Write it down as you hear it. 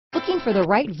Looking for the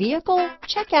right vehicle?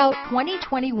 Check out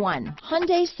 2021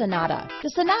 Hyundai Sonata. The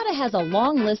Sonata has a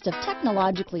long list of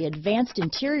technologically advanced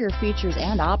interior features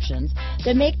and options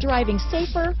that make driving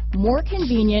safer, more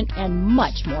convenient, and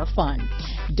much more fun.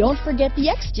 Don't forget the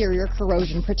exterior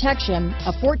corrosion protection,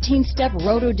 a 14-step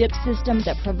roto-dip system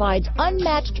that provides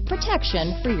unmatched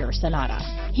protection for your Sonata.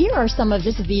 Here are some of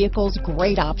this vehicle's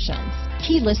great options: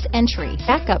 keyless entry,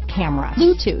 backup camera,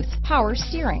 Bluetooth, power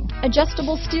steering,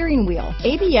 adjustable steering wheel,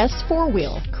 ABS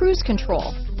 4-wheel, cruise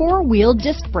control, 4-wheel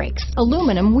disc brakes,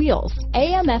 aluminum wheels,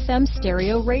 AM/FM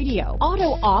stereo radio,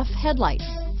 auto-off headlights,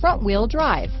 front-wheel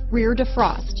drive, rear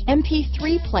defrost,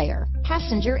 MP3 player,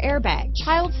 passenger airbag,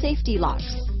 child safety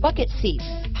locks, bucket seats,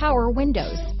 power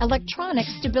windows, electronic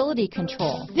stability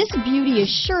control. This beauty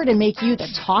is sure to make you the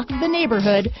talk of the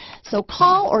neighborhood, so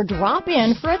call or drop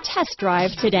in for a test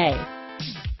drive today.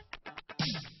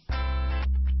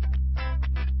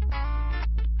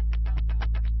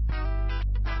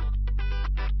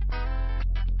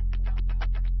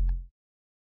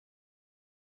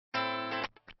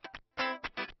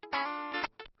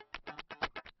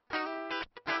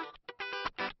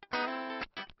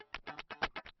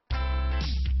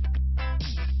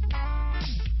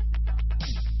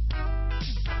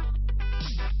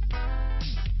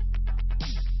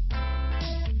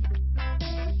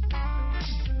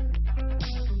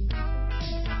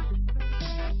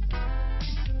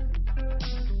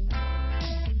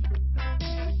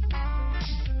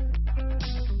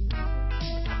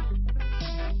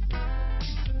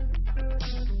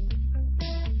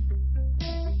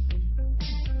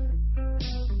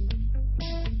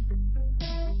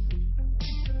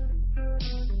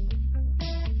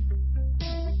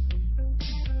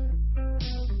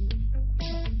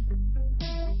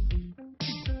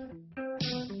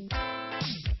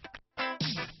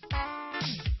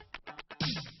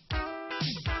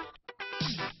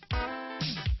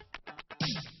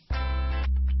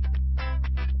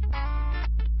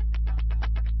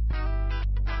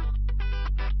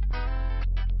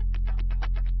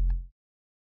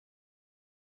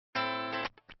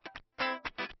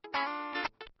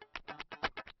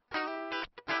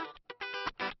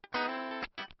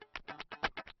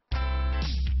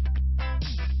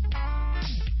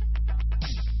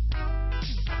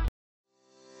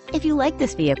 If you like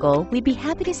this vehicle, we'd be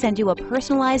happy to send you a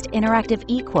personalized interactive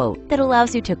e-quote that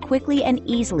allows you to quickly and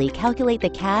easily calculate the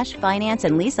cash, finance,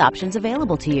 and lease options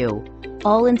available to you.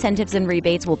 All incentives and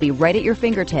rebates will be right at your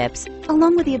fingertips,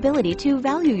 along with the ability to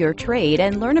value your trade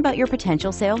and learn about your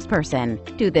potential salesperson.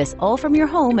 Do this all from your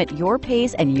home at your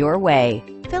pace and your way.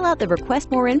 Fill out the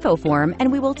Request More Info form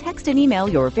and we will text and email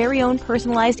your very own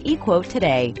personalized e-quote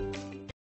today.